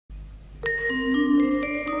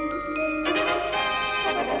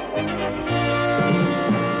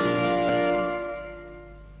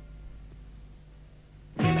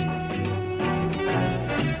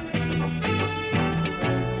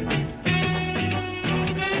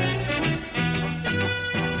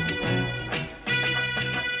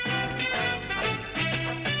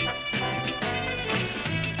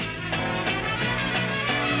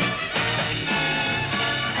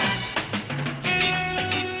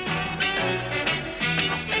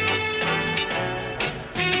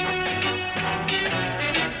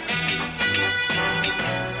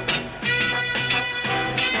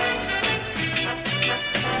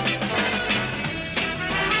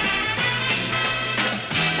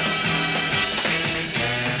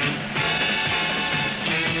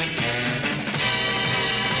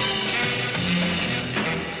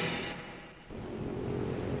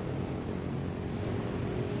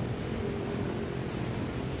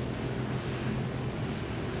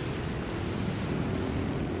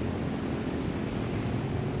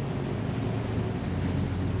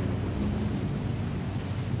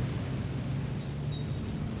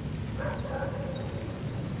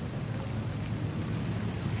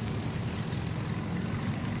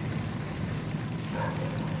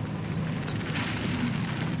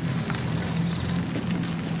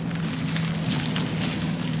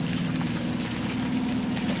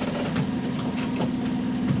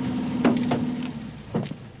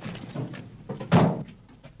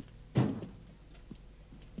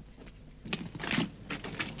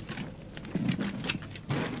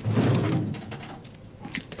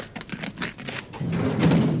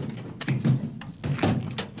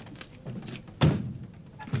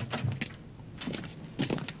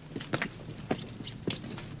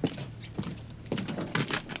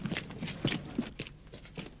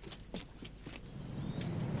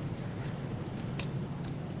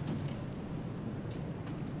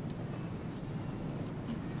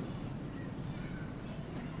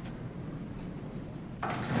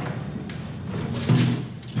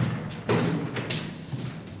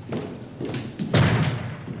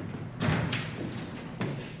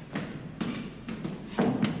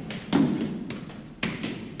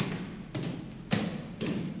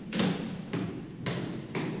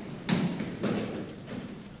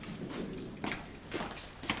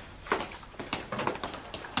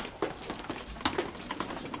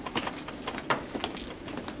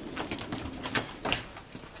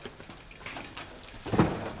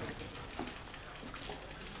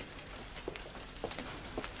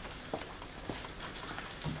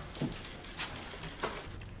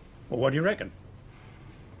Well, what do you reckon?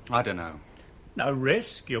 I don't know. No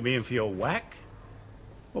risk, you'll be in for your whack.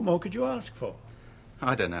 What more could you ask for?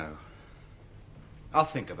 I don't know. I'll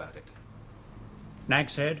think about it.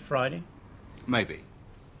 Nag's Head, Friday? Maybe.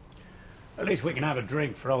 At least we can have a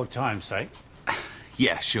drink for old time's sake.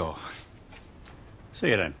 Yeah, sure. See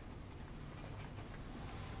you then.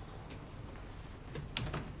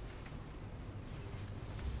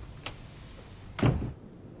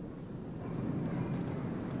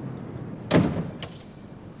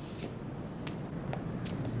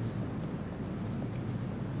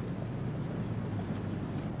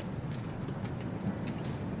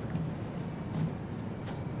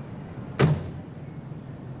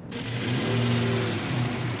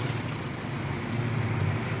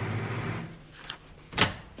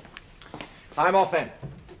 I'm off then.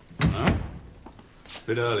 Huh?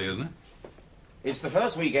 Bit early, isn't it? It's the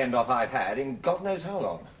first weekend off I've had in God knows how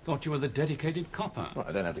long. Thought you were the dedicated copper. Well,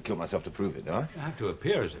 I don't have to kill myself to prove it, do I? You have to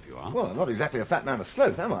appear as if you are. Well, I'm not exactly a fat man of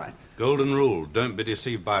sloth, am I? Golden rule, don't be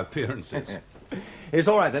deceived by appearances. It's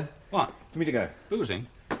all right, then. What? For me to go. Boozing?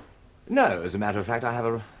 No, as a matter of fact, I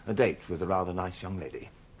have a date with a rather nice young lady.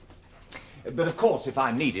 But, of course, if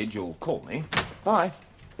I'm needed, you'll call me. Bye.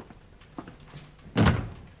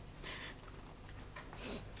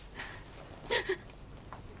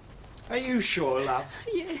 Are you sure, love?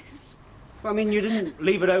 Yes. Well, I mean, you didn't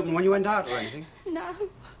leave it open when you went out or anything? No.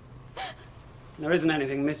 There isn't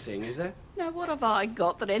anything missing, is there? Now, what have I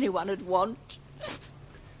got that anyone would want?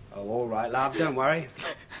 Oh, all right, love, don't worry.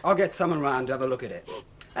 I'll get someone round to have a look at it.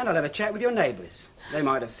 And I'll have a chat with your neighbours. They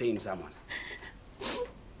might have seen someone.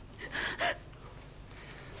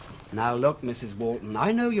 Now, look, Mrs. Walton,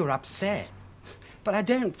 I know you're upset. But I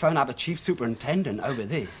don't phone up a chief superintendent over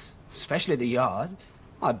this. Especially the yard.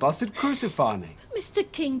 My boss would crucify me. Mr.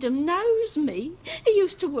 Kingdom knows me. He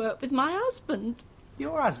used to work with my husband.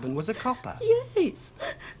 Your husband was a copper? Yes.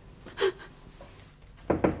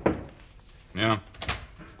 Yeah.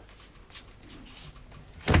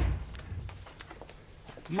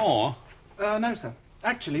 More? No, sir.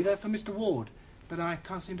 Actually, they're for Mr. Ward, but I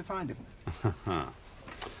can't seem to find him.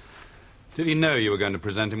 Did he know you were going to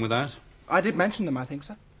present him with that? I did mention them, I think,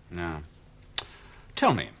 sir. No.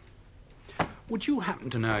 Tell me, would you happen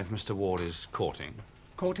to know if Mr. Ward is courting?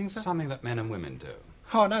 Courting, sir? Something that men and women do.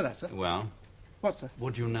 Oh, I know that, sir. Well? What, sir?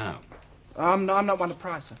 Would you know? I'm not one to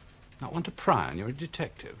pry, sir. Not one to pry, and you're a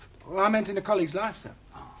detective. Well, I meant in a colleague's life, sir.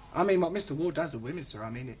 I mean, what Mr. Ward does with women, sir, I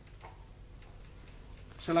mean it.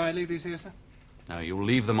 Shall I leave these here, sir? No, you'll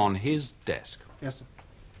leave them on his desk. Yes, sir.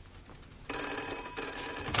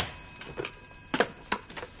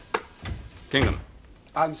 Kingdom.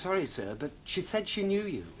 I'm sorry, sir, but she said she knew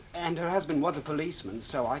you. And her husband was a policeman,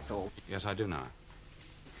 so I thought... Yes, I do know.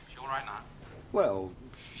 Is she all right now? Well,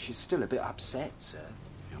 she's still a bit upset, sir.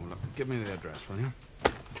 Yeah, well, look, give me the address, will you?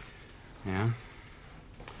 Yeah.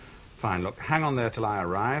 Fine, look, hang on there till I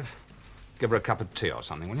arrive. Give her a cup of tea or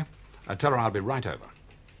something, will you? Tell her I'll be right over.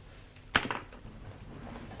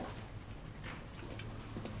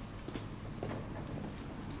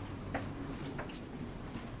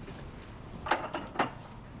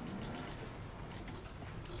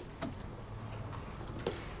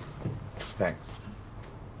 Thanks.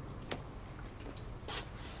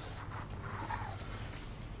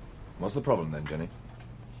 What's the problem then, Jenny?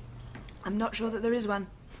 I'm not sure that there is one.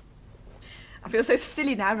 I feel so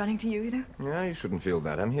silly now running to you, you know. Yeah, you shouldn't feel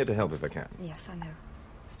that. I'm here to help if I can. Yes, I know.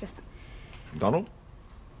 It's just that... Donald?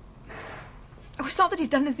 Oh, it's not that he's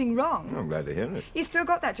done anything wrong. I'm glad to hear it. He's still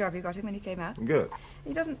got that job you got him when he came out. Good.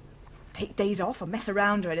 He doesn't take days off or mess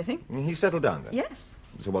around or anything. He's settled down then? Yes.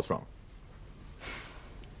 So what's wrong?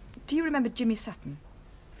 Do you remember Jimmy Sutton?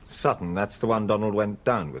 Sutton, that's the one Donald went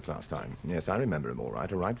down with last time. Yes, I remember him all right,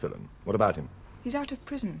 a right villain. What about him? He's out of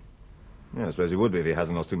prison. Yeah, I suppose he would be if he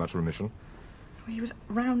hasn't lost too much remission. Well, he was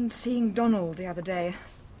round seeing Donald the other day.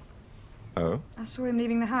 Oh? I saw him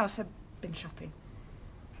leaving the house. I'd been shopping.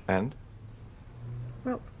 And?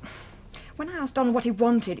 Well, when I asked Donald what he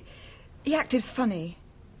wanted, he acted funny.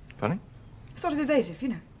 Funny? Sort of evasive, you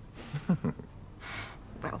know.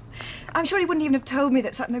 Well, I'm sure he wouldn't even have told me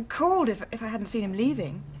that Sutton had called if I hadn't seen him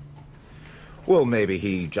leaving. Well, maybe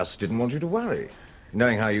he just didn't want you to worry,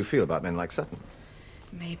 knowing how you feel about men like Sutton.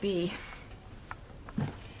 Maybe.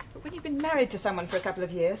 But when you've been married to someone for a couple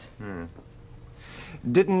of years...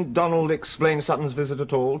 Didn't Donald explain Sutton's visit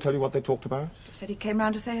at all, tell you what they talked about? Just said he came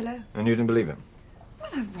round to say hello. And you didn't believe him?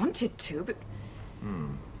 Well, I wanted to, but...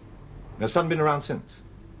 Has Sutton been around since?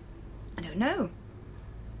 I don't know.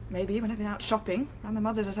 Maybe when I've been out shopping, around my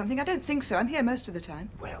mother's or something. I don't think so. I'm here most of the time.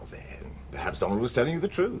 Well, then, perhaps Donald was telling you the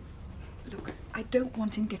truth. Look, I don't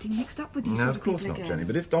want him getting mixed up with these No, sort of of people course not, again. Jenny.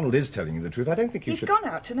 But if Donald is telling you the truth, I don't think you He's should... gone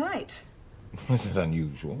out tonight. Is that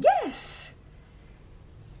unusual? Yes.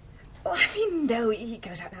 Oh, I mean, no, he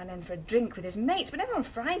goes out now and then for a drink with his mates, but never on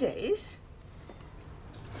Fridays.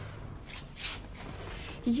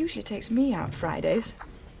 He usually takes me out Fridays.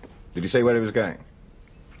 Did he say where he was going?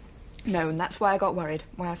 No, and that's why I got worried,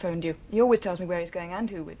 why I phoned you. He always tells me where he's going and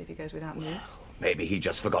who with if he goes without me. Maybe he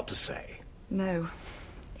just forgot to say. No,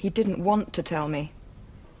 he didn't want to tell me.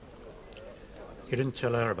 You didn't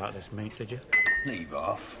tell her about this meet, did you? Leave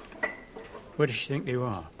off. Where does she think you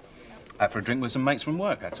are? Out for a drink with some mates from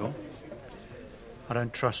work, that's all. I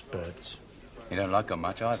don't trust birds. You don't like them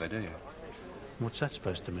much either, do you? What's that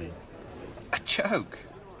supposed to mean? A joke.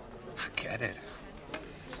 Forget it.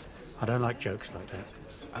 I don't like jokes like that.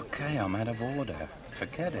 Okay, I'm out of order.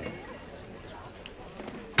 Forget it.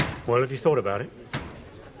 Well, have you thought about it?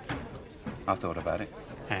 I thought about it.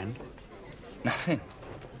 And? Nothing.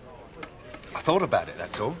 I thought about it,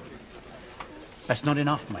 that's all. That's not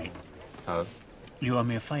enough, mate. Oh? You owe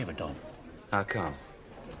me a favour, Don. How come?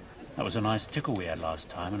 That was a nice tickle we had last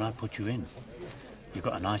time, and I put you in. You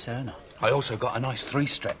got a nice earner. I also got a nice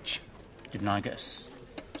 3-stretch. Didn't I get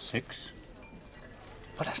 6?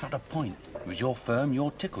 But that's not the point. It was your firm,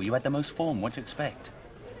 your tickle. You had the most form. What do you expect?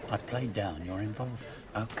 I played down your involvement.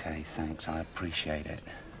 Okay, thanks. I appreciate it.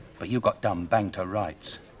 But you got done bang to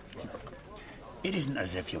rights. Look, it isn't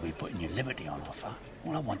as if you'll be putting your liberty on offer.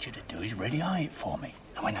 All I want you to do is ready-eye it for me.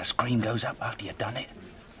 And when the screen goes up after you've done it...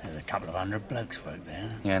 There's a couple of 100 blokes work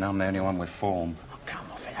there. Yeah, and I'm the only one with form. Oh, come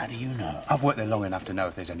off it. How do you know? I've worked there long enough to know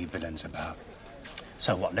if there's any villains about.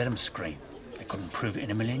 So what? Let them scream. They couldn't prove it in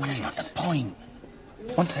a million years. That's not the point.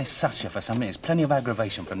 Once they suss you for something, there's plenty of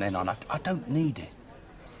aggravation from then on. I don't need it.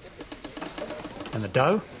 And the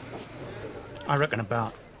dough? I reckon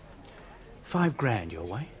about 5 grand your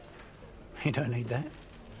way. You don't need that.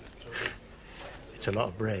 It's a lot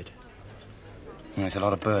of bread. Yeah, it's a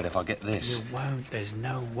lot of bird if I get this. You won't. There's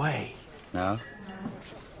no way. No?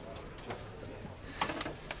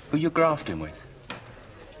 Who you grafting with?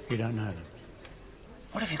 You don't know them.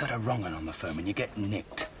 What if you got a wrong one on the firm and you get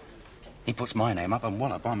nicked? He puts my name up and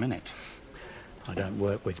wallop, I'm in it. I don't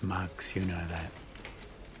work with mugs, you know that.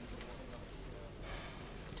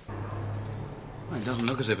 Well, it doesn't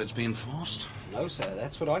look as if it's been forced. No, sir,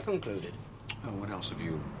 that's what I concluded. Oh, what else have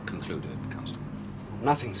you concluded, Constable?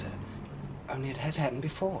 Nothing, sir. Only it has happened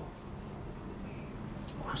before.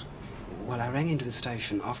 What? Well, I rang into the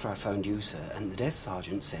station after I phoned you, sir, and the desk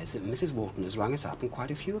sergeant says that Mrs. Walton has rung us up on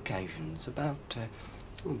quite a few occasions about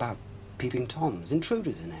peeping toms,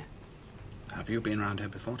 intruders in there. Have you been round here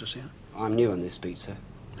before to see her? I'm new on this beat, sir.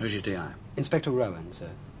 Who's your DI? Inspector Rowan, sir.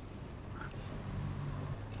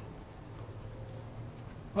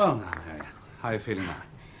 Well, now, Harry, how are you feeling now?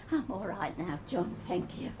 I'm all right now, John,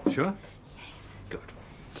 thank you. Sure? Yes. Good.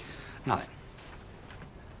 Now then,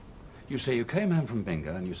 you say you came home from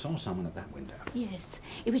bingo and you saw someone at that window. Yes.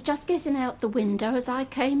 He was just getting out the window as I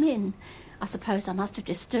came in. I suppose I must have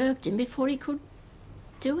disturbed him before he could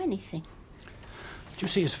do anything. Did you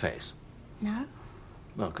see his face? No?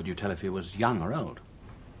 Well, could you tell if he was young or old?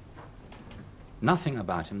 Nothing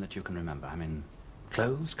about him that you can remember. I mean,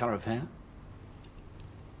 clothes, colour of hair?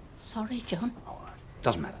 Sorry, John. Oh,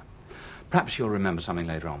 doesn't matter. Perhaps you'll remember something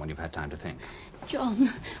later on when you've had time to think.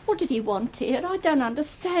 John, what did he want here? I don't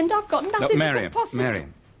understand. I've got nothing Mary, that could possibly... Mary,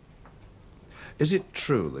 is it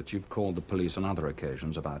true that you've called the police on other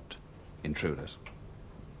occasions about intruders?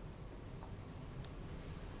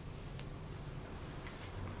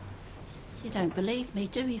 You don't believe me,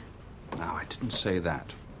 do you? No, I didn't say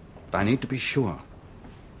that. But I need to be sure.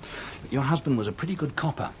 Your husband was a pretty good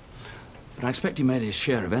copper. But I expect he made his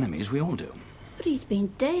share of enemies. We all do. But he's been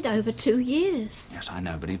dead over 2 years. Yes, I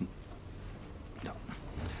know, but even... No.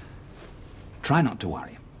 Try not to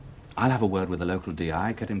worry. I'll have a word with the local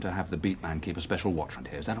DI, get him to have the beat man keep a special watch round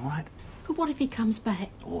here. Is that all right? But what if he comes back?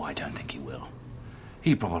 Oh, I don't think he will.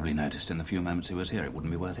 He probably noticed in the few moments he was here it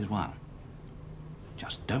wouldn't be worth his while.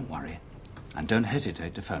 Just don't worry, and don't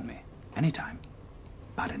hesitate to phone me. Anytime.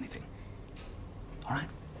 About anything. All right?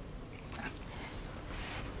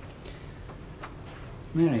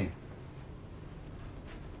 Mary,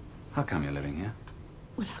 how come you're living here?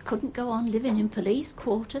 Well, I couldn't go on living in police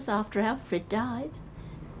quarters after Alfred died.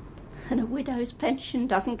 And a widow's pension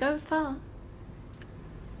doesn't go far.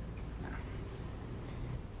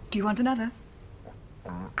 Do you want another?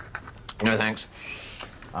 No, thanks.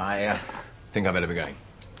 I think I better be going.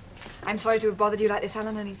 I'm sorry to have bothered you like this,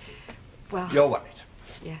 Alan, only... Well... You're worried?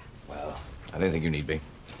 Yeah. Well, I don't think you need be.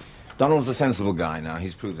 Donald's a sensible guy now.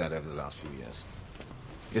 He's proved that over the last few years.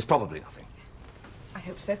 It's probably nothing. I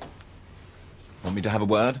hope so. Want me to have a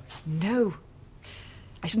word? No.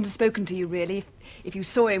 I shouldn't have spoken to you, really. If you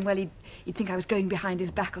saw him, well, he'd think I was going behind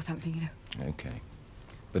his back or something, you know. Okay.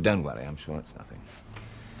 But don't worry, I'm sure it's nothing.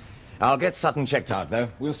 I'll get Sutton checked out, though.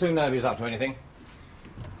 We'll soon know if he's up to anything.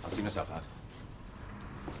 I'll see myself out.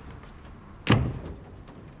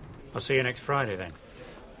 I'll see you next Friday, then.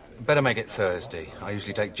 Better make it Thursday. I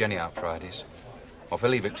usually take Jenny out Fridays. Or if I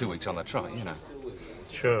leave it 2 weeks on the trot, you know.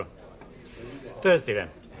 Sure. Thursday, then.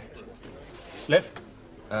 Lift?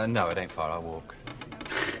 No, it ain't far. I'll walk.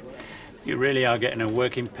 You really are getting a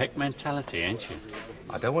working peck mentality, ain't you?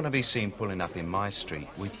 I don't want to be seen pulling up in my street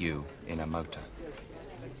with you in a motor.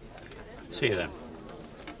 See you then.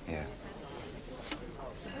 Yeah.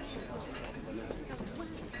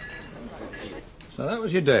 So that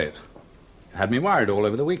was your date. Had me worried all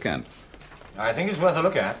over the weekend. I think it's worth a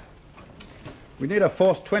look at. We need a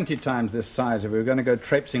force 20 times this size if we were going to go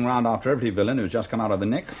traipsing round after every villain who's just come out of the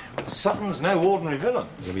nick. Sutton's no ordinary villain.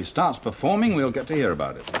 If he starts performing, we'll get to hear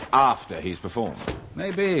about it. After he's performed.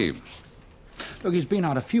 Maybe. Look, he's been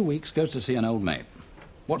out a few weeks, goes to see an old mate.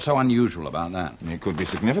 What's so unusual about that? It could be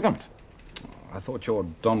significant. I thought your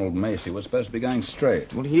Donald Macy was supposed to be going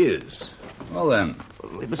straight. Well, he is. Well, then.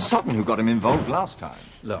 It was Sutton who got him involved last time.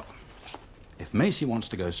 Look, if Macy wants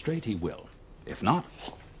to go straight, he will. If not...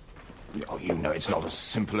 Oh, you know it's not as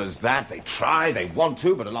simple as that. They try, they want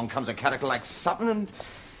to, but along comes a character like Sutton and...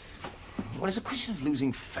 Well, it's a question of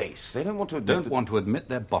losing face. They don't want to admit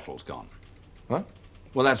their bottle's gone. What?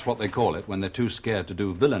 Well, that's what they call it when they're too scared to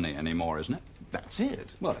do villainy anymore, isn't it? That's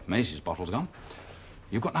it. Well, if Macy's bottle's gone,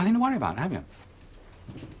 you've got nothing to worry about, have you?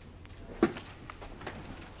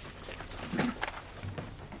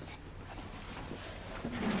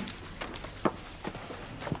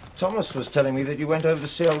 Thomas was telling me that you went over to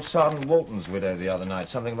see old Sergeant Walton's widow the other night.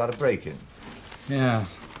 Something about a break-in. Yeah,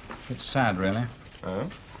 it's sad, really. Oh?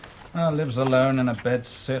 Well, lives alone in a bed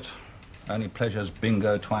sit. Only pleasures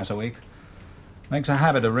bingo twice a week. Makes a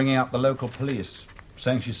habit of ringing up the local police,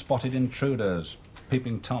 saying she's spotted intruders,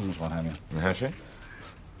 peeping toms, what have you. Has she?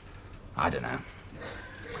 I don't know.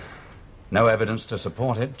 No evidence to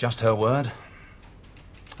support it, just her word.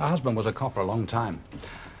 Her husband was a copper a long time.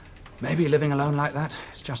 Maybe living alone like that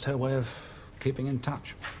is just her way of keeping in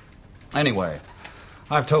touch. Anyway,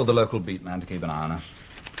 I've told the local beat man to keep an eye on her.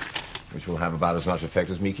 Which will have about as much effect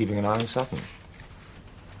as me keeping an eye on Sutton.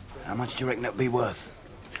 How much do you reckon it'll be worth?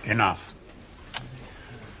 Enough.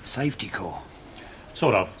 Safety corps.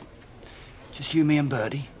 Sort of. Just you, me and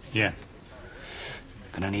Birdie? Yeah.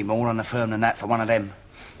 Gonna need more on the firm than that for one of them.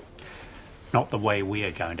 Not the way we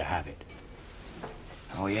are going to have it.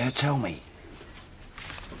 Oh, yeah? Tell me.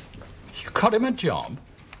 You got him a job?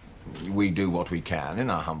 We do what we can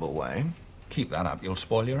in our humble way. Keep that up, you'll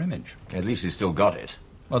spoil your image. At least he's still got it.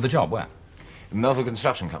 Well, the job where? Melford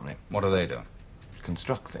Construction Company. What do they do?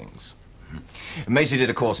 Construct things. Macy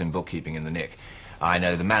did a course in bookkeeping in the Nick. I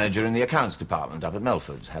know the manager in the accounts department up at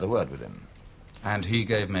Melford's. Had a word with him. And he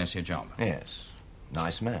gave Macy a job? Yes.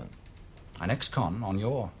 Nice man. An ex-con on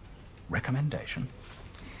your recommendation?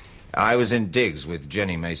 I was in digs with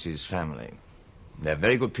Jenny Macy's family. They're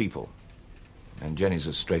very good people. And Jenny's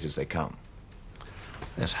as straight as they come.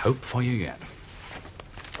 There's hope for you yet.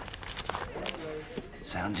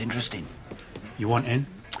 Sounds interesting. You want in?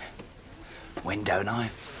 When don't I?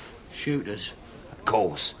 Shooters. Of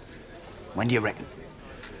course. When do you reckon?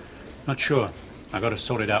 Not sure. I got to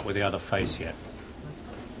sort it out with the other face yet.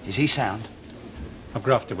 Is he sound? I've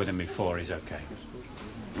grafted with him before. He's okay.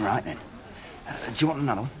 Right then. Do you want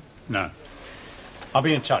another one? No. I'll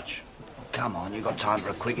be in touch. Come on, you got time for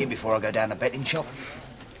a quickie before I go down the betting shop?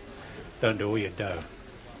 Don't do all your dough.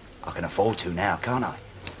 I can afford to now, can't I?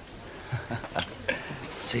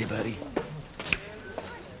 See you, Bertie.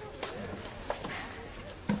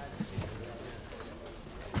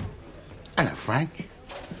 Hello, Frank.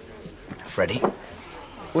 Freddie.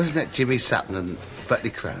 Wasn't that Jimmy Sutton and Bertie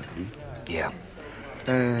Cronin? Yeah.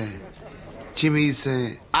 Jimmy's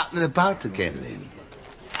up and about again, then?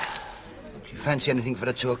 Do you fancy anything for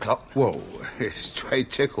the 2 o'clock? Whoa, his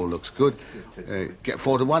trade tickle looks good. Get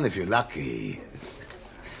 4 to 1 if you're lucky.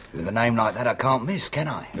 With a name like that, I can't miss, can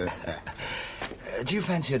I? Do you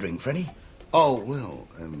fancy a drink, Freddie? Oh, well,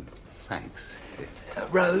 thanks.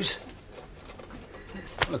 Rose?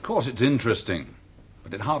 Well, of course it's interesting,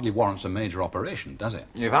 but it hardly warrants a major operation, does it?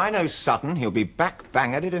 If I know Sutton, he'll be back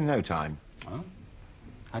bang at it in no time. Oh?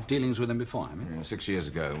 Had dealings with him before, I mean? 6 years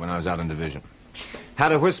ago, when I was out in division.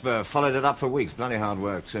 Had a whisper, followed it up for weeks. Bloody hard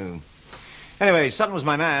work, too. Anyway, Sutton was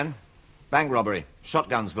my man. Bank robbery.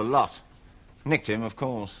 Shotguns, the lot. Nicked him, of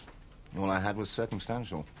course. All I had was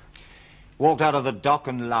circumstantial. Walked out of the dock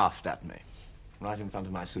and laughed at me. Right in front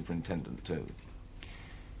of my superintendent, too.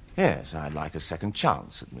 Yes, I'd like a second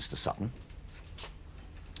chance at Mr. Sutton.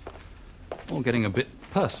 All getting a bit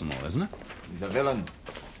personal, isn't it? The villain.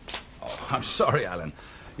 Oh, I'm sorry, Alan.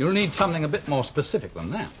 You'll need something a bit more specific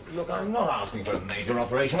than that. Look, I'm not asking for a major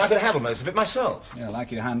operation. I could handle most of it myself. Yeah,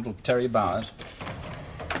 like you handled Terry Bowers.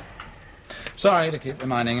 Sorry to keep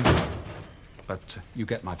reminding him, but you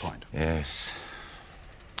get my point. Yes.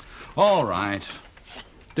 All right.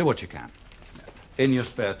 Do what you can. In your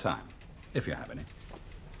spare time, if you have any.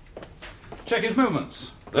 Check his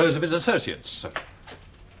movements, those of his associates.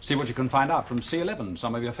 See what you can find out from C11,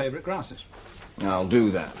 some of your favourite grasses. I'll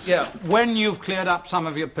do that. Yeah, when you've cleared up some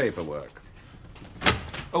of your paperwork.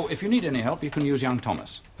 Oh, if you need any help, you can use young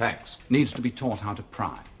Thomas. Thanks. Needs to be taught how to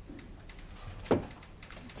pry.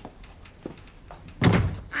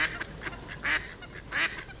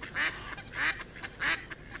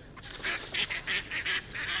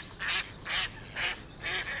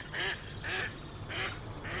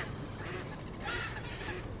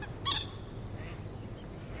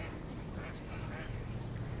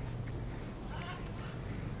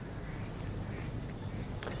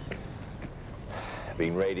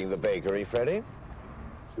 Been raiding the bakery, Freddie?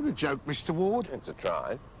 Is it a joke, Mr. Ward? It's a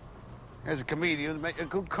try. As a comedian, make a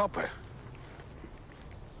good copper.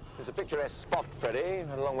 It's a picturesque spot, Freddie.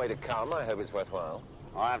 A long way to come. I hope it's worthwhile.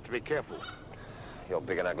 I have to be careful. You're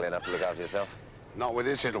big and ugly enough to look after yourself. Not with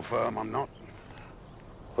this little firm, I'm not.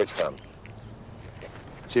 Which firm?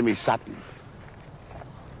 Jimmy Sutton's.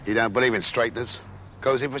 He don't believe in straighteners.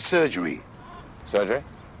 Goes in for surgery. Surgery?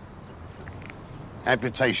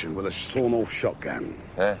 Amputation with a sawn-off shotgun.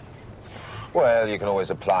 Yeah. Well, you can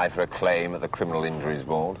always apply for a claim at the Criminal Injuries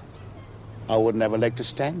Board. I wouldn't have a leg to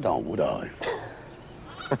stand on, would I?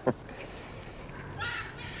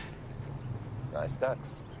 Nice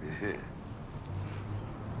ducks. Yeah.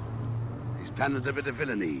 He's planning a bit of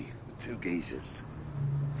villainy with two geezers.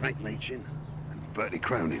 Frank Machin and Bertie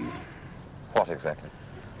Cronin. What exactly?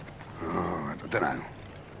 Oh, I don't know.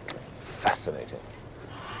 Fascinating.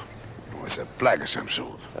 Oh, it's a blag of some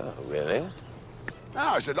sort. Oh, really?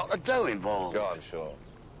 No, there's a lot of dough involved. Oh, I'm sure.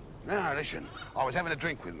 Now, listen, I was having a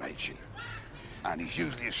drink with Machin, and he's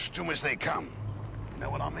usually as stum as they come. You know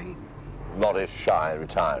what I mean? Not as shy,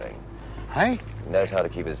 retiring. Hey? Knows how to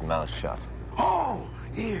keep his mouth shut. Oh,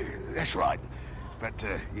 yeah, that's right. But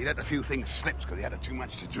he let a few things slip because he had too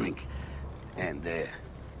much to drink. And,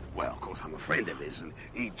 well, of course, I'm a friend of his, and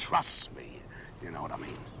he trusts me. You know what I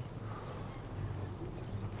mean?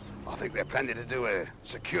 I think they're planning to do a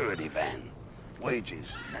security van.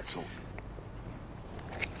 Wages, that's all.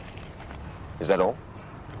 Is that all?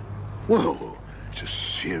 Well, it's a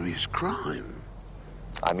serious crime.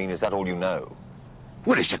 I mean, is that all you know?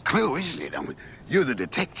 Well, it's a clue, isn't it? I mean, you're the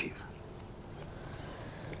detective.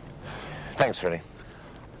 Thanks, Freddie.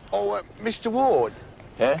 Oh, Mr. Ward.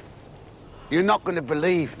 Yeah? You're not going to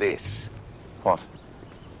believe this. What?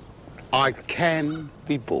 I can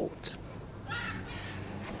be bought.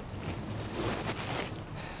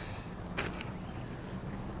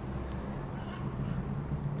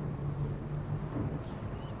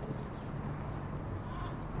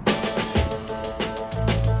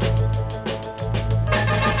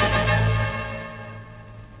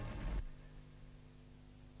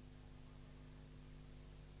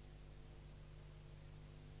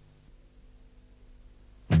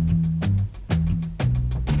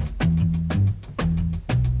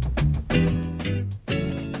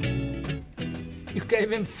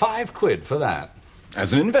 Gave him £5 for that.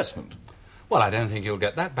 As an investment? Well, I don't think you'll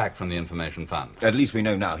get that back from the information fund. At least we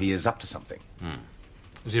know now he is up to something.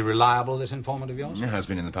 Is he reliable, this informant of yours? He has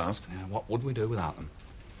been in the past. Yeah, what would we do without them?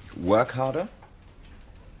 Work harder?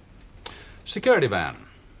 Security van.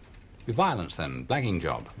 Be violence, then. Blagging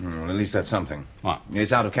job. Well, at least that's something. What?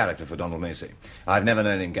 It's out of character for Donald Macy. I've never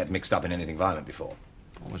known him get mixed up in anything violent before.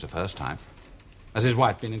 Always the first time. Has his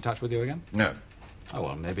wife been in touch with you again? No. Oh,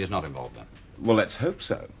 well, maybe he's not involved then. Well, let's hope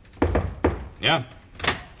so. Yeah?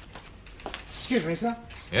 Excuse me, sir.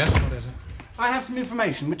 Yes, what is it? I have some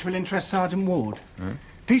information which will interest Sergeant Ward.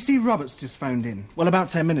 P.C. Roberts just phoned in, well,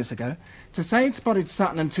 about 10 minutes ago, to say he'd spotted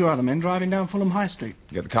Sutton and two other men driving down Fulham High Street.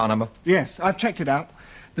 You got the car number? Yes, I've checked it out.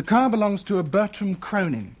 The car belongs to a Bertram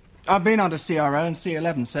Cronin. I've been under CRO and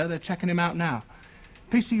C11, sir. They're checking him out now.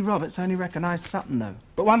 P.C. Roberts only recognised Sutton, though.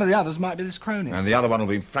 But one of the others might be this Cronin. And the other one will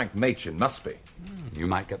be Frank Machin, must be. You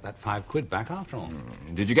might get that £5 back after all.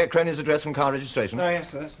 Did you get Cronin's address from car registration? Oh,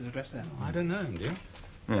 yes, sir. That's his address there. I don't know him, do you?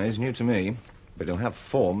 No, he's new to me. But he'll have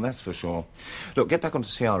form, that's for sure. Look, get back onto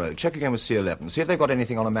CRO. Check again with C11. See if they've got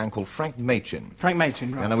anything on a man called Frank Machin. Frank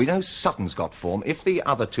Machin, right. Now, we know Sutton's got form. If the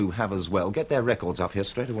other two have as well, get their records up here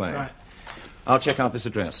straight away. Right. I'll check out this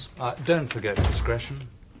address. Don't forget discretion.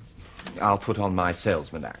 I'll put on my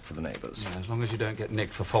salesman act for the neighbours. Yeah, as long as you don't get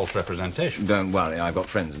nicked for false representation. Don't worry, I've got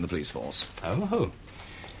friends in the police force. Oh, who?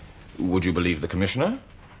 Would you believe the commissioner?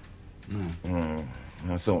 No.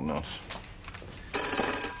 I thought not.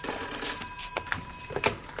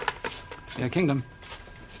 Yeah, Kingdom.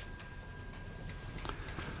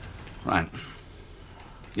 Right.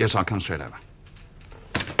 Yes, I'll come straight over.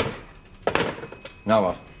 Now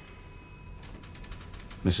what?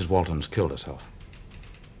 Mrs. Walton's killed herself.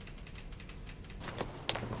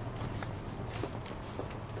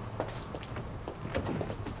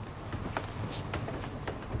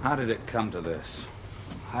 How did it come to this?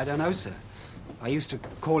 I don't know, sir. I used to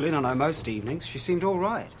call in on her most evenings. She seemed all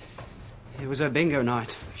right. It was her bingo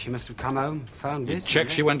night. She must have come home, found this. Check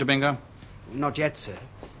she went to bingo? Not yet, sir.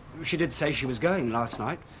 She did say she was going last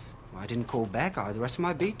night. I didn't call back. I had the rest of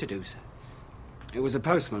my beat to do, sir. It was a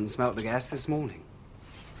postman smelt the gas this morning.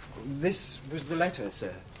 This was the letter,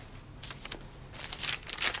 sir.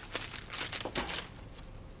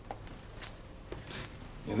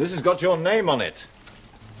 Yeah, this has got your name on it.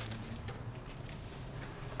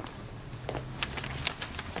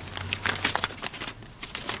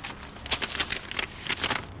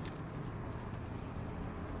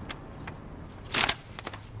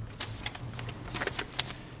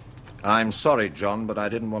 I'm sorry, John, but I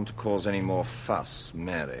didn't want to cause any more fuss,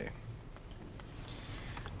 Mary.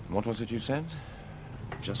 What was it you said?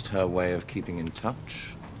 Just her way of keeping in touch?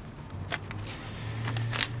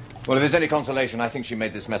 Well, if it's any consolation, I think she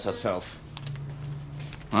made this mess herself.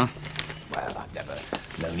 Huh? Well, I've never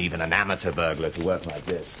known even an amateur burglar to work like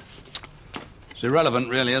this. It's irrelevant,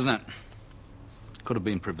 really, isn't it? Could have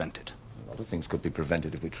been prevented. A lot of things could be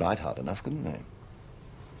prevented if we tried hard enough, couldn't they?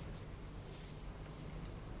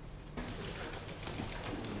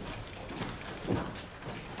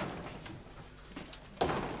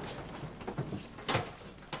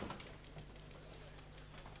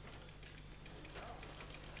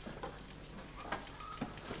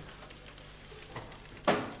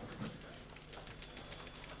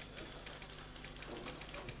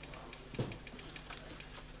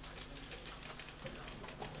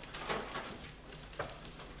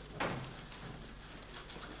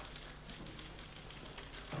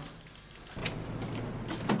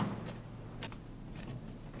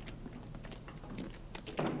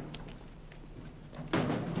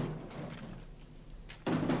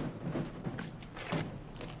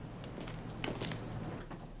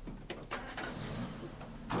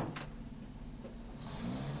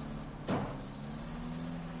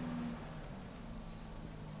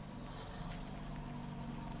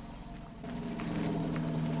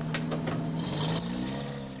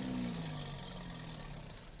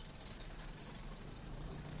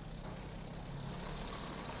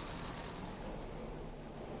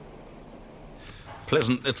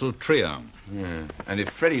 Pleasant little trio. Yeah. And if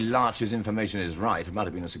Freddie Larcher's information is right, it might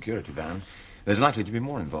have been a security van. There's likely to be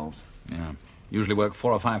more involved. Yeah. Usually work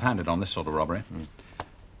 4 or 5-handed on this sort of robbery. Oh,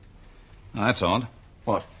 that's odd.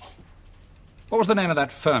 What? What was the name of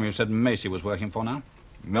that firm you said Macy was working for now?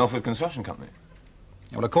 Melford Construction Company.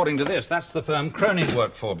 Well, according to this, that's the firm Cronin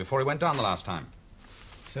worked for before he went down the last time.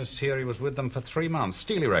 Says here he was with them for 3 months.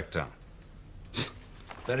 Steel erector.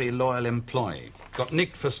 Very loyal employee. Got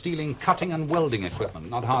nicked for stealing cutting and welding equipment.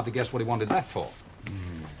 Not hard to guess what he wanted that for.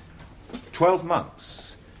 12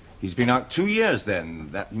 months. He's been out 2 years then.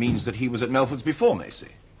 That means that he was at Melford's before Macy.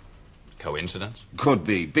 Coincidence? Could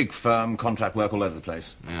be. Big firm, contract work all over the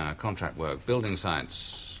place. Yeah, contract work, building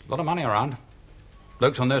sites. A lot of money around.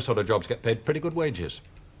 Blokes on those sort of jobs get paid pretty good wages.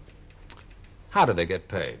 How do they get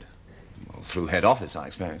paid? Well, through head office, I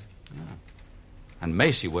expect. Yeah. And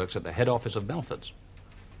Macy works at the head office of Melford's.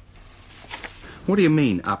 What do you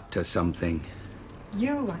mean, up to something?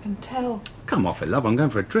 You, I can tell. Come off it, love. I'm going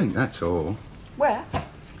for a drink, that's all. Where?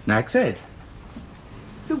 Nag's Head.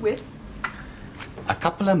 Who with? A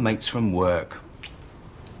couple of mates from work.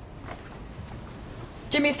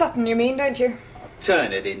 Jimmy Sutton, you mean, don't you?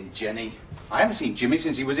 Turn it in, Jenny. I haven't seen Jimmy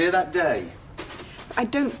since he was here that day. I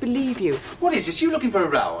don't believe you. What is this? You looking for a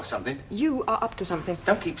row or something? You are up to something.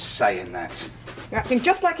 Don't keep saying that. You're acting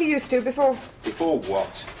just like you used to before. Before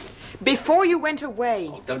what? Before you went away.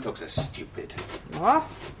 Oh, don't talk so stupid. What?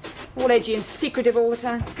 All edgy and secretive all the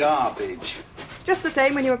time. Garbage. Just the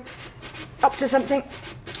same when you're up to something.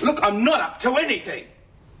 Look, I'm not up to anything.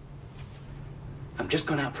 I'm just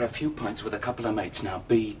gone out for a few pints with a couple of mates now,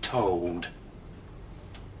 be told.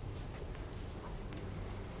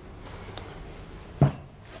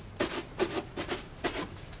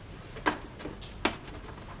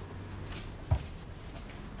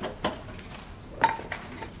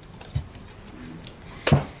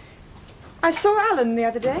 I saw Alan the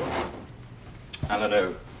other day. Alan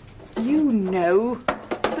who? You know.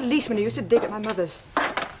 The policeman who used to dig at my mother's.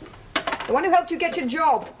 The one who helped you get your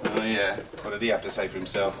job. Oh, yeah. What did he have to say for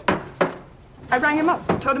himself? I rang him up,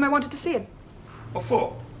 told him I wanted to see him. What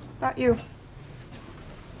for? About you.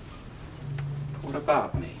 What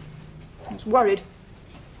about me? I was worried.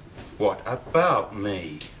 What about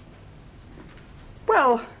me?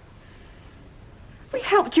 Well, we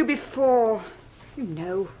helped you before. You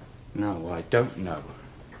know. No, I don't know.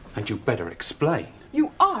 And you better explain.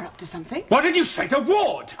 You are up to something. What did you say to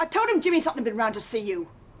Ward? I told him Jimmy Sutton had been round to see you.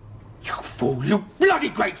 You fool, you bloody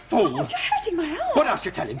great fool! Oh, you're hurting my arm. What else you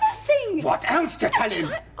tell him? Nothing. What else to tell him?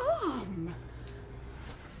 My arm.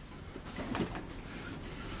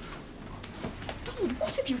 Donald,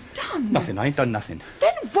 what have you done? Nothing, I ain't done nothing.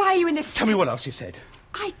 Then why are you in this... Tell me what else you said.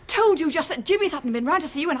 I told you just that Jimmy Sutton had been round to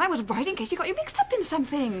see you and I was worried in case you got you mixed up in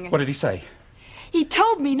something. What did he say? He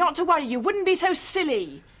told me not to worry, you wouldn't be so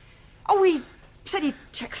silly. Oh, he said he'd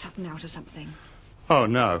check Sutton out or something. Oh,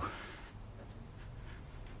 no.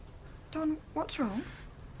 Don, what's wrong?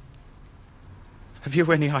 Have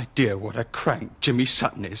you any idea what a crank Jimmy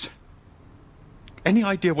Sutton is? Any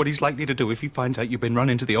idea what he's likely to do if he finds out you've been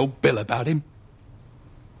running to the old Bill about him?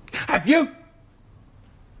 Have you?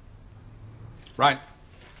 Right.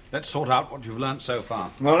 Let's sort out what you've learnt so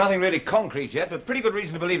far. Well, nothing really concrete yet, but pretty good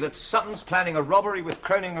reason to believe that Sutton's planning a robbery with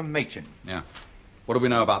Cronin and Machin. Yeah. What do we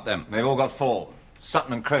know about them? They've all got fall.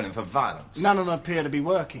 Sutton and Cronin for violence. None of them appear to be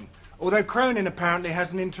working. Although Cronin apparently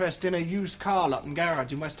has an interest in a used car lot and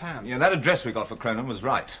garage in West Ham. Yeah, that address we got for Cronin was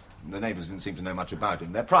right. The neighbours didn't seem to know much about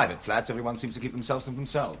him. They're private flats. Everyone seems to keep themselves to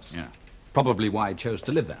themselves. Yeah. Probably why he chose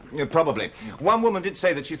to live there. Yeah, probably. One woman did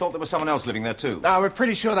say that she thought there was someone else living there, too. We're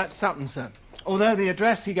pretty sure that's Sutton, sir. Although the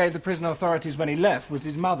address he gave the prison authorities when he left was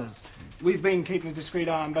his mother's. We've been keeping a discreet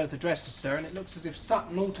eye on both addresses, sir, and it looks as if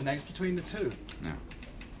Sutton alternates between the two. Yeah.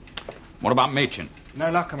 What about Machin?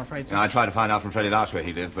 No luck, I'm afraid, sir. I tried to find out from Freddie Larch where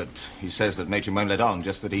he lived, but he says that Machin won't let on,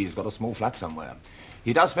 just that he's got a small flat somewhere.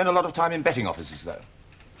 He does spend a lot of time in betting offices, though.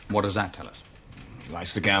 What does that tell us? He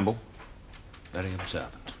likes to gamble. Very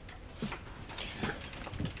observant.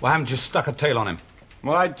 Why haven't you stuck a tail on him?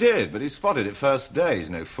 Well, I did, but he spotted it first day.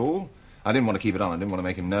 He's no fool. I didn't want to keep it on. I didn't want to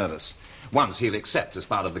make him nervous. Once he'll accept as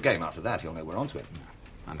part of the game. After that, he'll know we're onto him.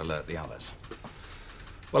 And alert the others.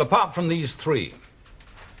 Well, apart from these three,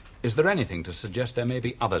 is there anything to suggest there may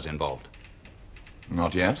be others involved?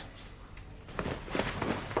 Not yet.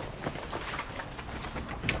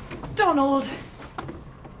 Donald!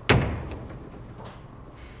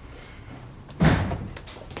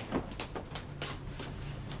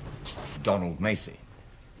 Donald Macy.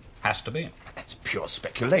 Has to be. That's pure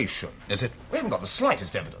speculation. Is it? We haven't got the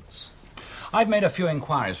slightest evidence. I've made a few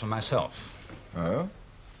inquiries for myself. Oh?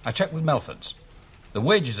 I checked with Melford's. The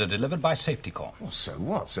wages are delivered by Safety Corps. Well, so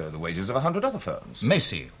what? So are the wages of 100 other firms.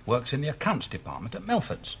 Macy works in the accounts department at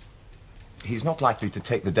Melford's. He's not likely to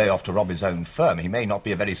take the day off to rob his own firm. He may not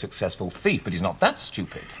be a very successful thief, but he's not that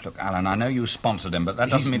stupid. Look, Alan, I know you sponsored him, but that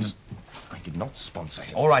doesn't mean... I did not sponsor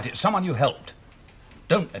him. All right, it's someone you helped.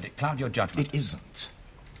 Don't let it cloud your judgment. It isn't.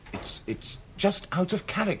 It's just out of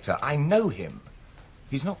character. I know him.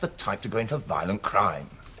 He's not the type to go in for violent crime.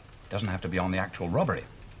 Doesn't have to be on the actual robbery.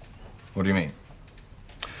 What do you mean?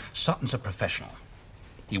 Sutton's a professional.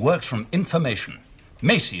 He works from information.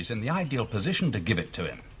 Macy's in the ideal position to give it to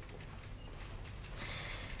him.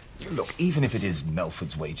 Look, even if it is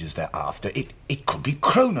Melford's wages they're after, it could be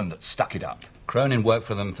Cronin that stuck it up. Cronin worked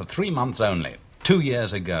for them for 3 months only, 2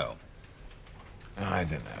 years ago. I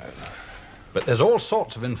don't know. But there's all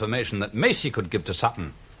sorts of information that Macy could give to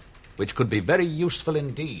Sutton, which could be very useful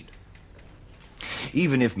indeed.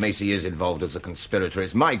 Even if Macy is involved as a conspirator,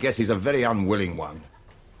 it's my guess he's a very unwilling one.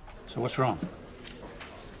 So what's wrong?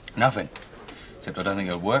 Nothing. Except I don't think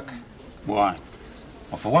it'll work. Why?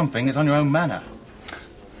 Well, for one thing, it's on your own manor.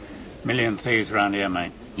 Million thieves round here,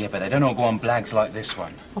 mate. Yeah, but they don't all go on blags like this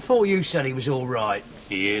one. I thought you said he was all right.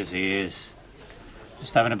 He is.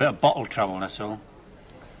 Just having a bit of bottle trouble, that's all.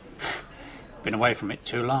 Been away from it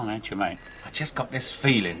too long, ain't you, mate? I just got this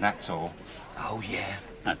feeling, that's all. Oh, yeah.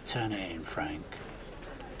 Now turn it in, Frank.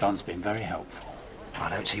 Don's been very helpful. I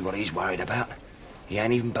don't see what he's worried about. He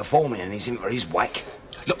ain't even performing and he's in for his whack.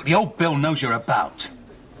 Look, the old Bill knows you're about.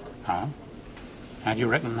 Huh? How do you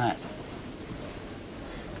reckon that?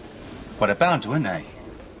 Well, they're bound to, aren't they?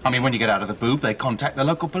 I mean, when you get out of the boob, they contact the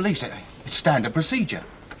local police. It's standard procedure.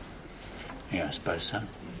 Yeah, I suppose so.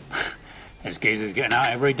 There's geezers getting out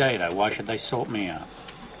every day, though. Why should they sort me out?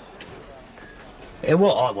 Yeah,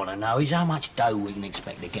 what I want to know is how much dough we can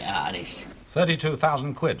expect to get out of this.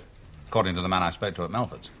 32,000 quid, according to the man I spoke to at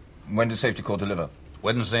Melford's. When does Safety Corps deliver?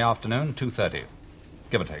 Wednesday afternoon, 2:30.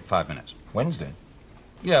 Give or take 5 minutes. Wednesday?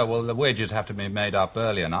 Yeah, well, the wages have to be made up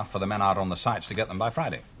early enough for the men out on the sites to get them by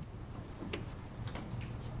Friday.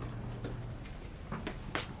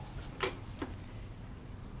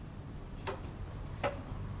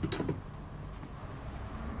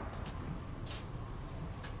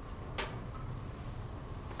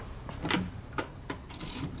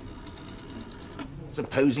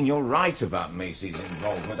 Supposing you're right about Macy's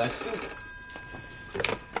involvement, I still...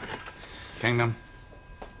 Kingdom.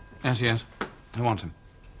 Yes. Who wants him?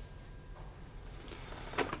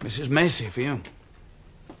 Mrs. Macy, for you.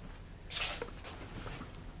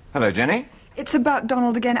 Hello, Jenny. It's about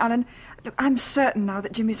Donald again, Alan. Look, I'm certain now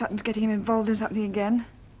that Jimmy Sutton's getting him involved in something again.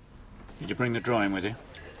 Did you bring the drawing with you?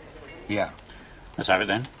 Yeah. Let's have it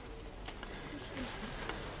then.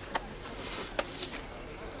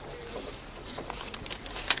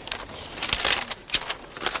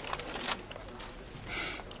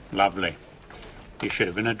 Lovely. You should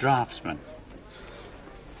have been a draftsman.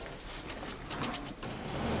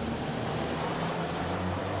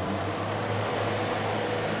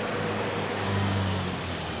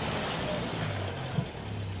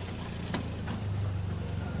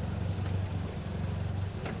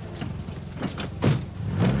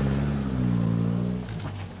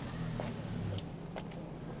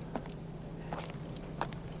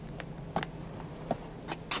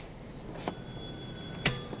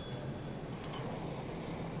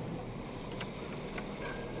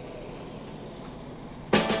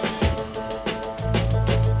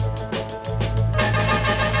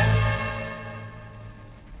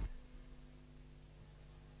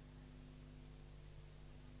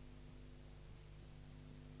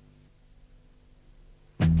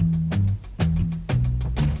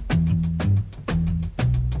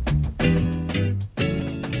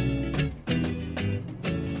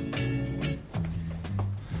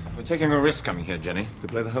 Taking a risk coming here, Jenny.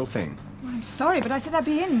 Could blow the whole thing. Well, I'm sorry, but I said I'd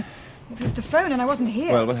be in. It was to phone and I wasn't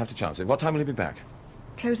here. Well, we'll have to chance it. What time will he be back?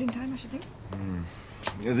 Closing time, I should think.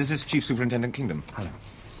 This is Chief Superintendent Kingdom. Hello.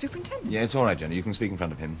 Superintendent? Yeah, it's all right, Jenny. You can speak in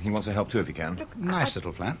front of him. He wants to help too if he can. Look, Nice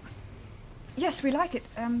little flat. Yes, we like it.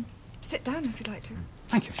 Sit down if you'd like to.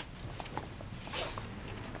 Thank you.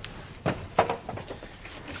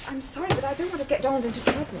 I'm sorry, but I don't want to get Donald into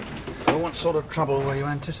trouble. Well, what sort of trouble were you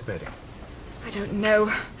anticipating? I don't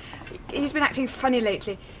know. He's been acting funny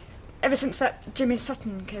lately. Ever since that Jimmy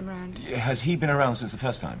Sutton came round. Has he been around since the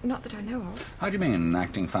first time? Not that I know of. How do you mean,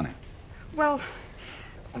 acting funny? Well,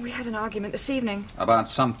 we had an argument this evening. About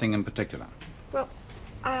something in particular? Well,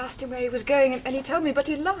 I asked him where he was going, and he told me, but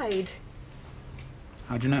he lied.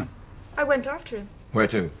 How'd you know? I went after him. Where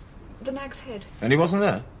to? The Nag's Head. And he wasn't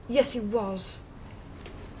there? Yes, he was.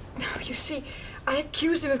 You see, I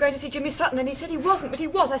accused him of going to see Jimmy Sutton, and he said he wasn't, but he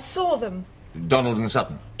was. I saw them. Donald and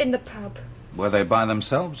Sutton? In the pub. Were they by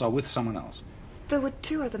themselves or with someone else? There were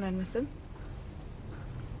 2 other men with them.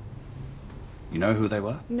 You know who they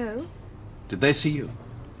were? No. Did they see you?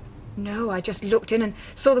 No, I just looked in and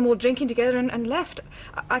saw them all drinking together and left.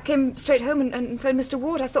 I came straight home and phoned Mr.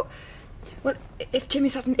 Ward. I thought, well, if Jimmy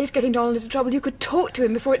Sutton is getting Donald into trouble, you could talk to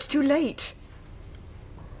him before it's too late.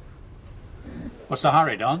 What's the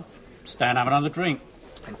hurry, Don? Stay and have another drink.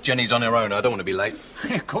 Jenny's on her own. I don't want to be late.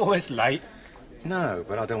 You call this late? No,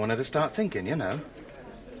 but I don't want her to start thinking, you know.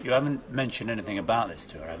 You haven't mentioned anything about this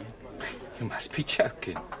to her, have you? You must be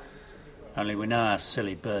joking. Only we know how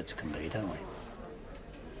silly birds can be, don't we?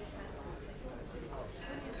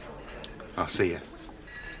 I'll see you.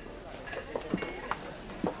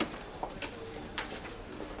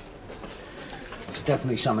 There's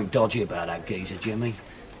definitely something dodgy about that geezer, Jimmy.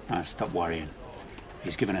 Stop worrying.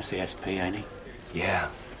 He's given us the SP, ain't he? Yeah.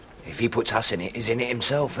 If he puts us in it, he's in it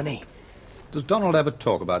himself, isn't he? Does Donald ever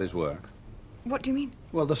talk about his work? What do you mean?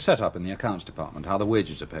 Well, the setup in the accounts department, how the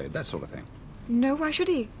wages are paid, that sort of thing. No, why should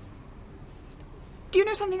he? Do you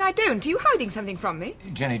know something I don't? Are you hiding something from me?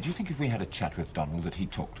 Jenny, do you think if we had a chat with Donald that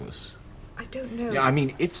he'd talk to us? I don't know. Yeah, I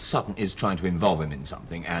mean, if Sutton is trying to involve him in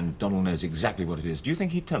something and Donald knows exactly what it is, do you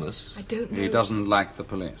think he'd tell us? I don't know. He doesn't like the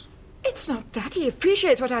police. It's not that. He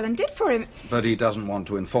appreciates what Alan did for him. But he doesn't want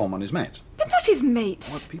to inform on his mates. They're not his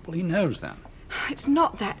mates. What people he knows, then? It's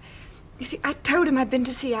not that. You see, I told him I'd been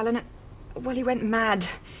to see Alan and... Well, he went mad.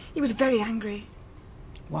 He was very angry.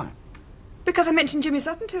 Why? Because I mentioned Jimmy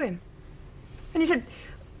Sutton to him. And he said...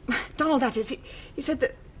 Donald, that is. He said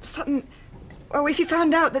that Sutton... Oh, if he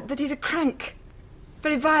found out that he's a crank.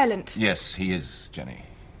 Very violent. Yes, he is, Jenny.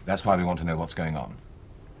 That's why we want to know what's going on.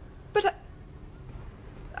 But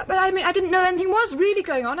I mean, I didn't know anything was really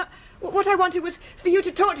going on. What I wanted was for you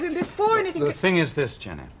to talk to him before anything... The thing is this,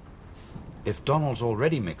 Jenny. If Donald's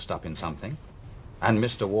already mixed up in something, and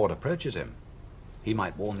Mr. Ward approaches him, he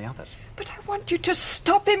might warn the others. But I want you to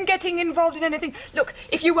stop him getting involved in anything. Look,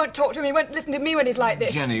 if you won't talk to him, he won't listen to me when he's like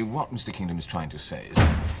this. Jenny, what Mr. Kingdom is trying to say is...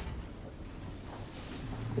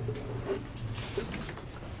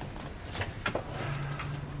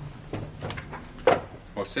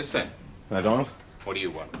 What's this then? Hello, Donald. What do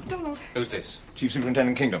you want? Donald. Who's this? Chief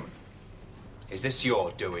Superintendent Kingdom. Is this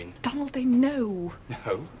your doing? Donald, they know.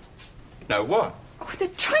 No. No what? Oh, they're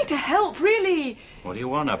trying to help, really. What do you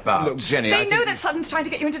want about? Look, Jenny, They know that Sutton's trying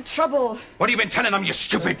to get you into trouble. What have you been telling them, you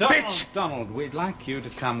stupid bitch? Donald, we'd like you to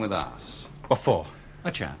come with us. What for?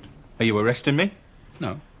 A chat. Are you arresting me?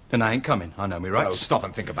 No. Then I ain't coming. I know me rights. Oh, stop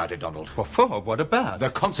and think about it, Donald. What for? What about? The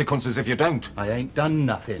consequences if you don't. I ain't done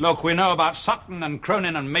nothing. Look, we know about Sutton and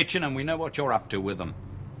Cronin and Machin, and we know what you're up to with them.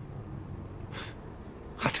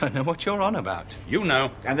 I don't know what you're on about. You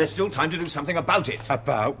know. And there's still time to do something about it.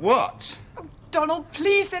 About what? Oh, Donald,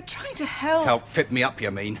 please, they're trying to help. Help fit me up,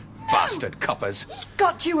 you mean? Bastard coppers. He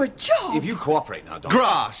got you a job. If you cooperate now, Donald...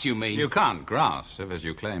 Grass, you mean? You can't grass if, as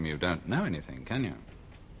you claim, you don't know anything, can you?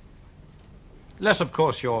 Unless, of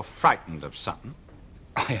course, you're frightened of Sutton.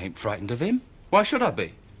 I ain't frightened of him. Why should I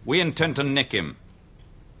be? We intend to nick him.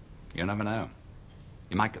 You never know.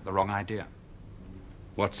 You might get the wrong idea.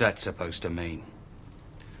 What's that supposed to mean?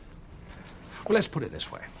 Well, let's put it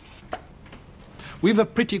this way. We've a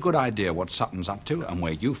pretty good idea what Sutton's up to and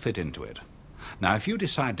where you fit into it. Now, if you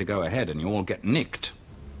decide to go ahead and you all get nicked,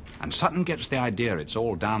 and Sutton gets the idea it's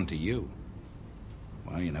all down to you,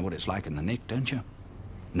 well, you know what it's like in the nick, don't you?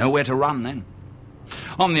 Nowhere to run then.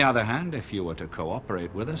 On the other hand, if you were to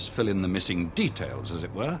cooperate with us, fill in the missing details, as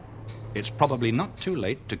it were, it's probably not too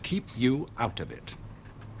late to keep you out of it.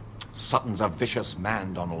 Sutton's a vicious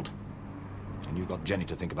man, Donald. And you've got Jenny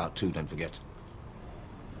to think about, too, don't forget.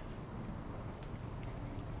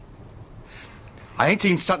 I ain't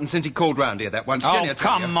seen Sutton since he called round here that once. Jenny, Oh,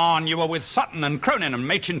 come on. You were with Sutton and Cronin and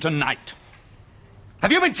Machin tonight.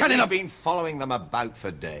 Have you been telling them? I've been following them about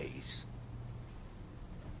for days.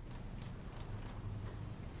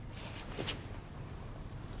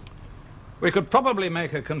 We could probably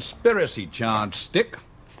make a conspiracy charge stick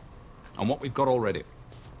on what we've got already.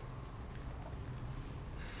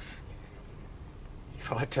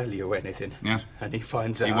 If I tell you anything... Yes? And he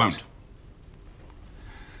finds out... He won't.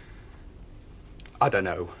 I don't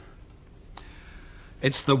know.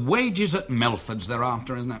 It's the wages at Melford's they're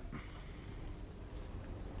after, isn't it?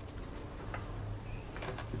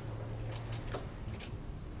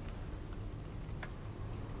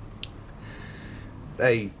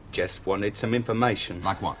 They just wanted some information.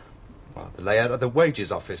 Like what? Well, the layout of the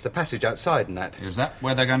wages office, the passage outside and that. Is that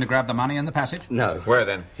where they're going to grab the money in the passage? No. Where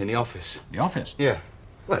then? In the office. The office? Yeah.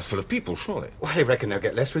 Well, it's full of people, surely. Well, they reckon they'll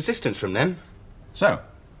get less resistance from them. So,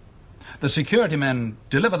 the security men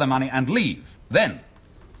deliver the money and leave. Then,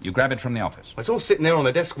 you grab it from the office. It's all sitting there on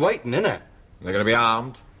the desk waiting, isn't it? They're going to be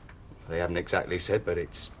armed? They haven't exactly said, but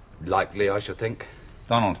it's likely, I should think.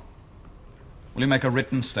 Donald, will you make a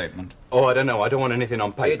written statement? Oh, I don't know. I don't want anything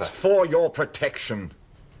on paper. It's for your protection.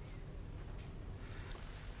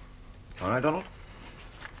 All right, Donald?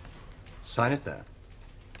 Sign it there.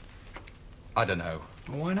 I don't know.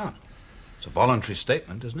 Well, why not? It's a voluntary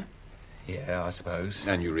statement, isn't it? Yeah, I suppose.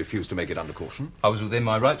 And you refuse to make it under caution? I was within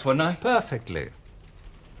my rights, wasn't I? Perfectly.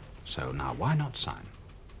 So now, why not sign?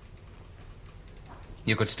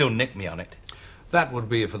 You could still nick me on it. That would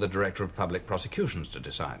be for the Director of Public Prosecutions to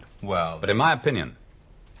decide. Well... But in my opinion,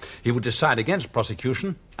 he would decide against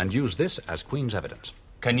prosecution and use this as Queen's evidence.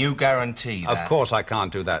 Can you guarantee that? Of course I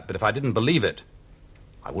can't do that, but if I didn't believe it,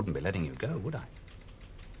 I wouldn't be letting you go, would I?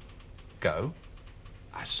 Go?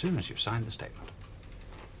 As soon as you've signed the statement.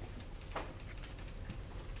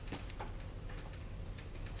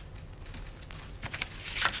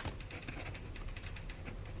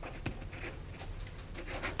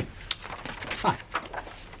 Fine.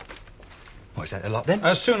 What, is that a lot then?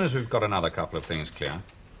 As soon as we've got another couple of things clear.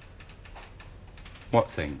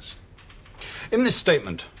 What things? In this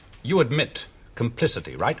statement, you admit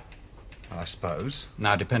complicity, right? I suppose.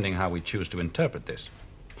 Now, depending how we choose to interpret this,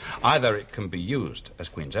 either it can be used as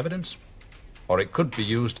Queen's evidence, or it could be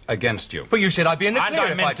used against you. But you said I'd be in the clear And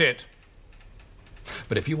I if meant it.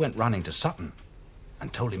 But if you went running to Sutton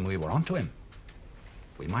and told him we were onto him,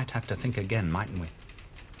 we might have to think again, mightn't we?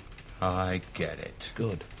 I get it.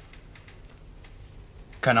 Good.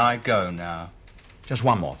 Can I go now? Just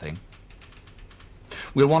one more thing.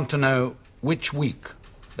 We'll want to know which week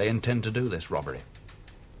they intend to do this robbery.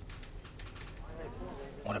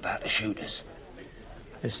 What about the shooters?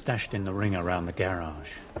 They're stashed in the ring around the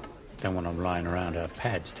garage. Don't want them lying around our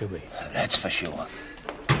pads, do we? That's for sure.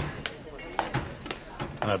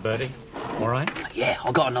 Hello, Bertie. All right? Yeah,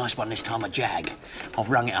 I got a nice one this time, a Jag. I've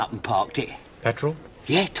rung it up and parked it. Petrol?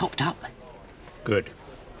 Yeah, topped up. Good.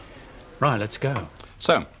 Right, let's go.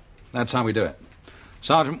 So, that's how we do it.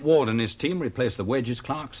 Sergeant Ward and his team replace the wages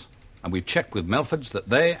clerks, and we've checked with Melfords that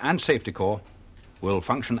they and Safety Corps will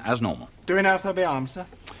function as normal. Do we know if they'll be armed, sir?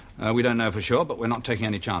 We don't know for sure, but we're not taking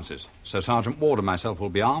any chances. So Sergeant Ward and myself will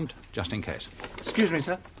be armed, just in case. Excuse me,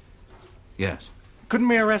 sir. Yes. Couldn't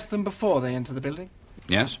we arrest them before they enter the building?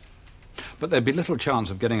 Yes. But there'd be little chance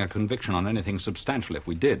of getting a conviction on anything substantial if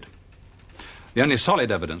we did. The only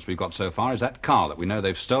solid evidence we've got so far is that car that we know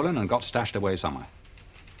they've stolen and got stashed away somewhere.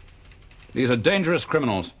 These are dangerous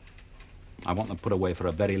criminals. I want them put away for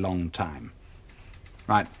a very long time.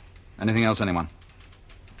 Right. Anything else, anyone?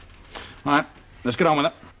 All right. Let's get on with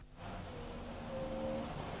it.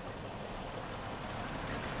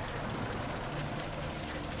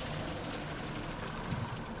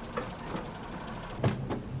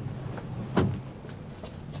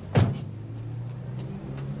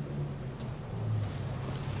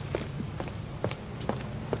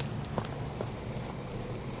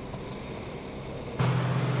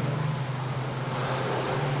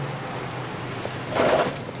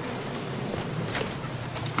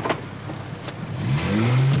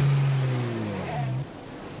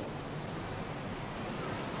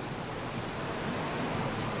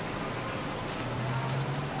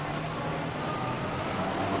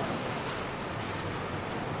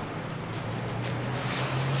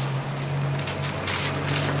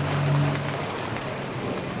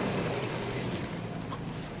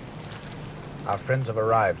 Our friends have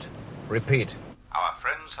arrived. Repeat. Our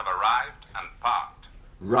friends have arrived and parked.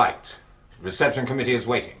 Right. Reception committee is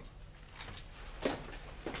waiting.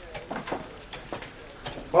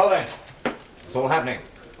 Well then, it's all happening.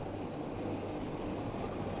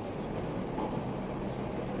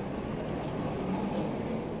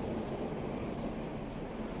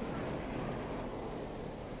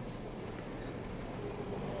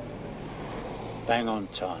 Bang on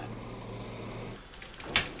time.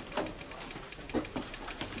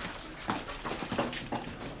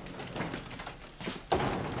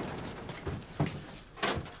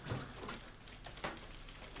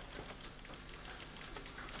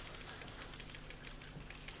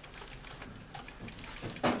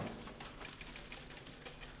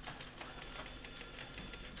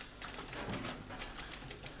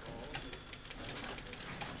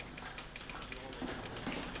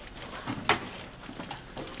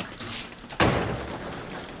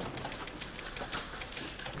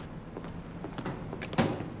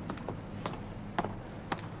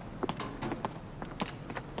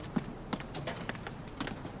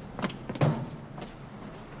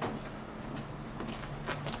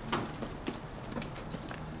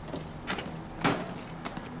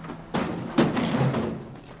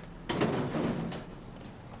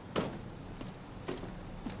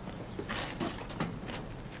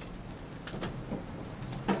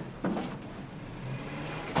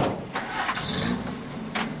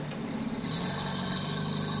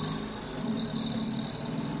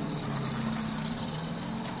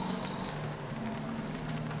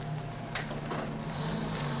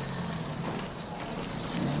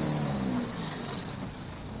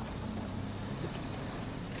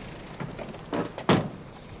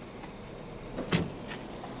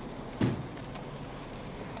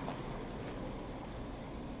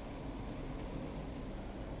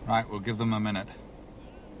 Right, we'll give them a minute.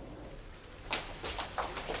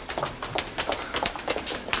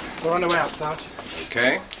 We're on the way out, Sarge.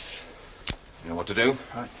 Okay. You know what to do?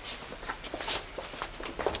 Right.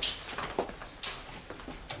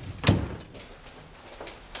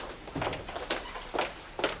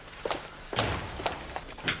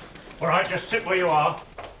 All right, just sit where you are.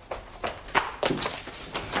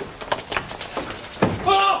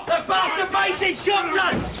 Oh, the bastard Mason shot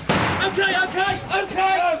us! Okay.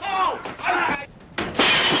 Oh! Okay.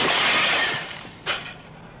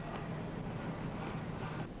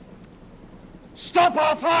 Stop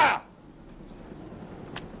our fire!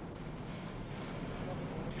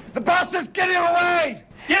 The bastard's getting away!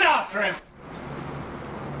 Get after him!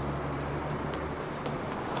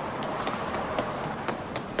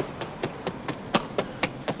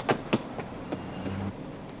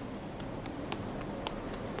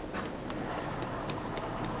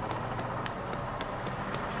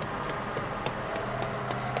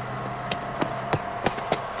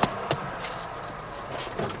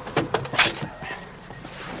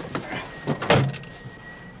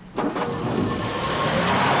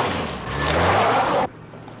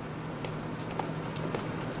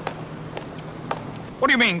 What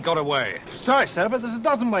do you mean, got away? Sorry, sir, but there's a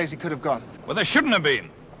dozen ways he could have gone. Well, there shouldn't have been.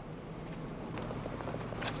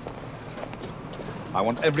 I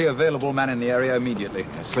want every available man in the area immediately.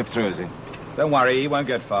 Slip through, is he? Don't worry, he won't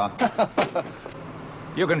get far.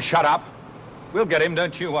 You can shut up. We'll get him,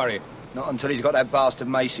 don't you worry. Not until he's got that bastard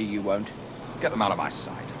Macy, you won't. Get them out of my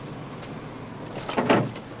sight.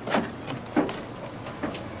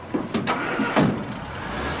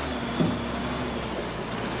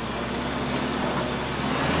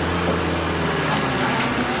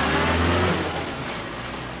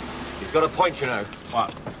 He's got a point, you know.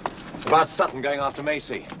 What? About Sutton going after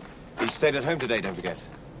Macy. He stayed at home today, don't forget.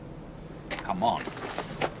 Come on.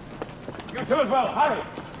 You two as well, hurry!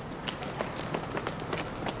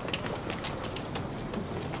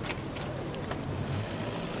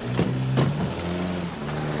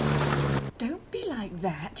 Don't be like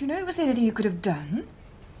that. You know it was the only thing you could have done.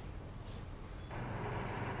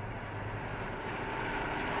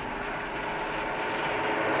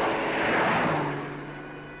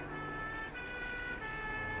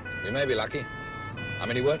 We may be lucky. I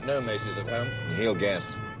mean, he won't know Macy's at home. He'll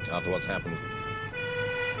guess, after what's happened.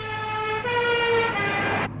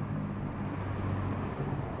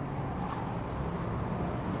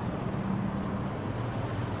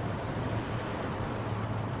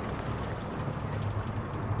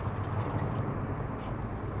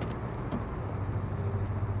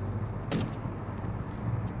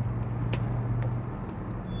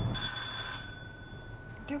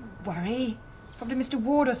 Don't worry. It's probably Mr.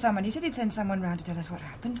 Ward or someone. He said he'd send someone round to tell us what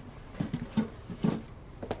happened.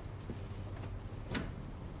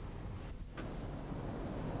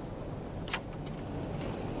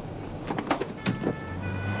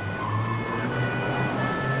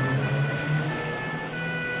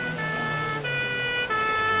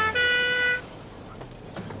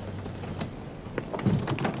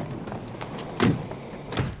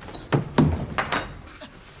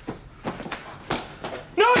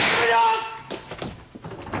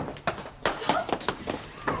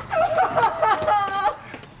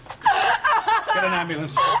 Get an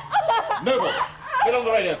ambulance. Noble, get on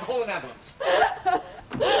the radio. Call an ambulance.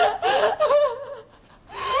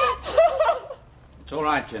 It's all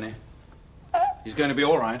right, Jenny. He's going to be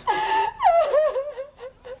all right.